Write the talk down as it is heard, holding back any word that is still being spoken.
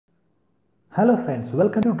Hello friends,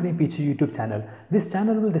 welcome to Green PG YouTube channel. This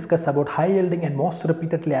channel will discuss about high yielding and most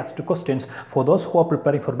repeatedly asked questions for those who are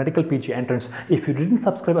preparing for medical PG entrance. If you didn't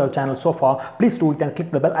subscribe our channel so far, please do it and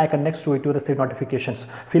click the bell icon next to it to receive notifications.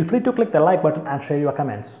 Feel free to click the like button and share your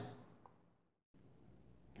comments.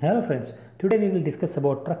 Hello friends, today we will discuss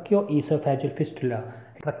about tracheoesophageal fistula.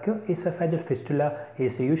 Tracheoesophageal fistula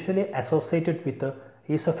is usually associated with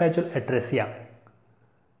esophageal atresia.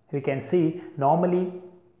 We can see normally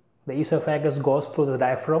the esophagus goes through the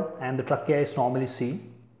diaphragm and the trachea is normally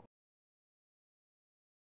seen.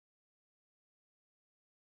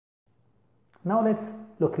 Now let's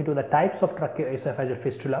look into the types of tracheoesophageal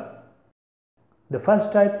fistula. The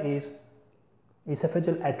first type is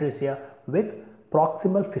esophageal atresia with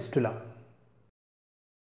proximal fistula.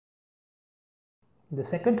 The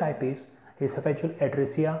second type is esophageal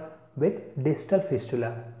atresia with distal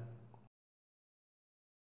fistula.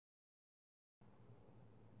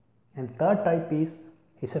 And third type is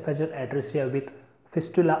esophageal atresia with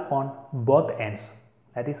fistula on both ends,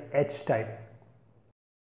 that is H type.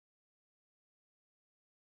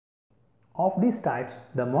 Of these types,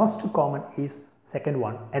 the most common is second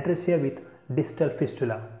one, atresia with distal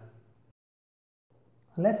fistula.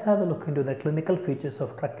 Let's have a look into the clinical features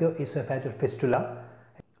of tracheoesophageal fistula.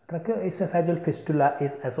 Tracheoesophageal fistula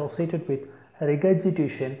is associated with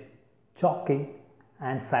regurgitation, choking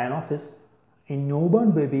and cyanosis. In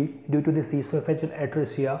newborn baby, due to this esophageal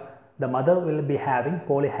atresia, the mother will be having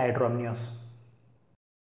polyhydramnios.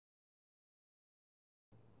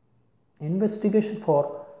 Investigation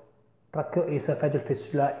for tracheoesophageal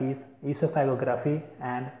fistula is esophagography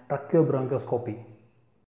and tracheobronchoscopy.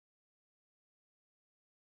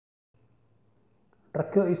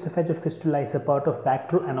 Tracheoesophageal fistula is a part of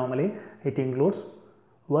Bactru anomaly. It includes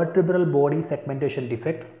vertebral body segmentation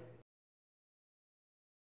defect,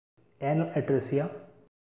 anal atresia,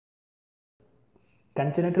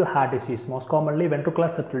 congenital heart disease, most commonly ventricular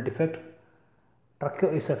septal defect,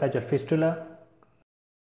 tracheoesophageal fistula,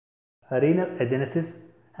 renal agenesis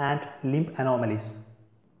and limb anomalies.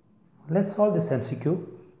 Let's solve this MCQ.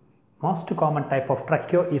 Most common type of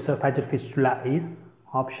tracheoesophageal fistula is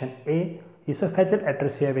option A, esophageal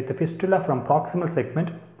atresia with a fistula from proximal segment,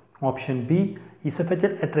 option B,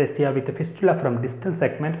 esophageal atresia with a fistula from distal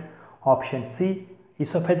segment, option C,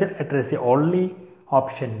 esophageal atresia only,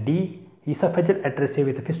 option D, esophageal atresia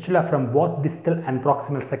with a fistula from both distal and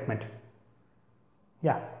proximal segment.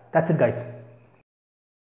 Yeah, that's it guys.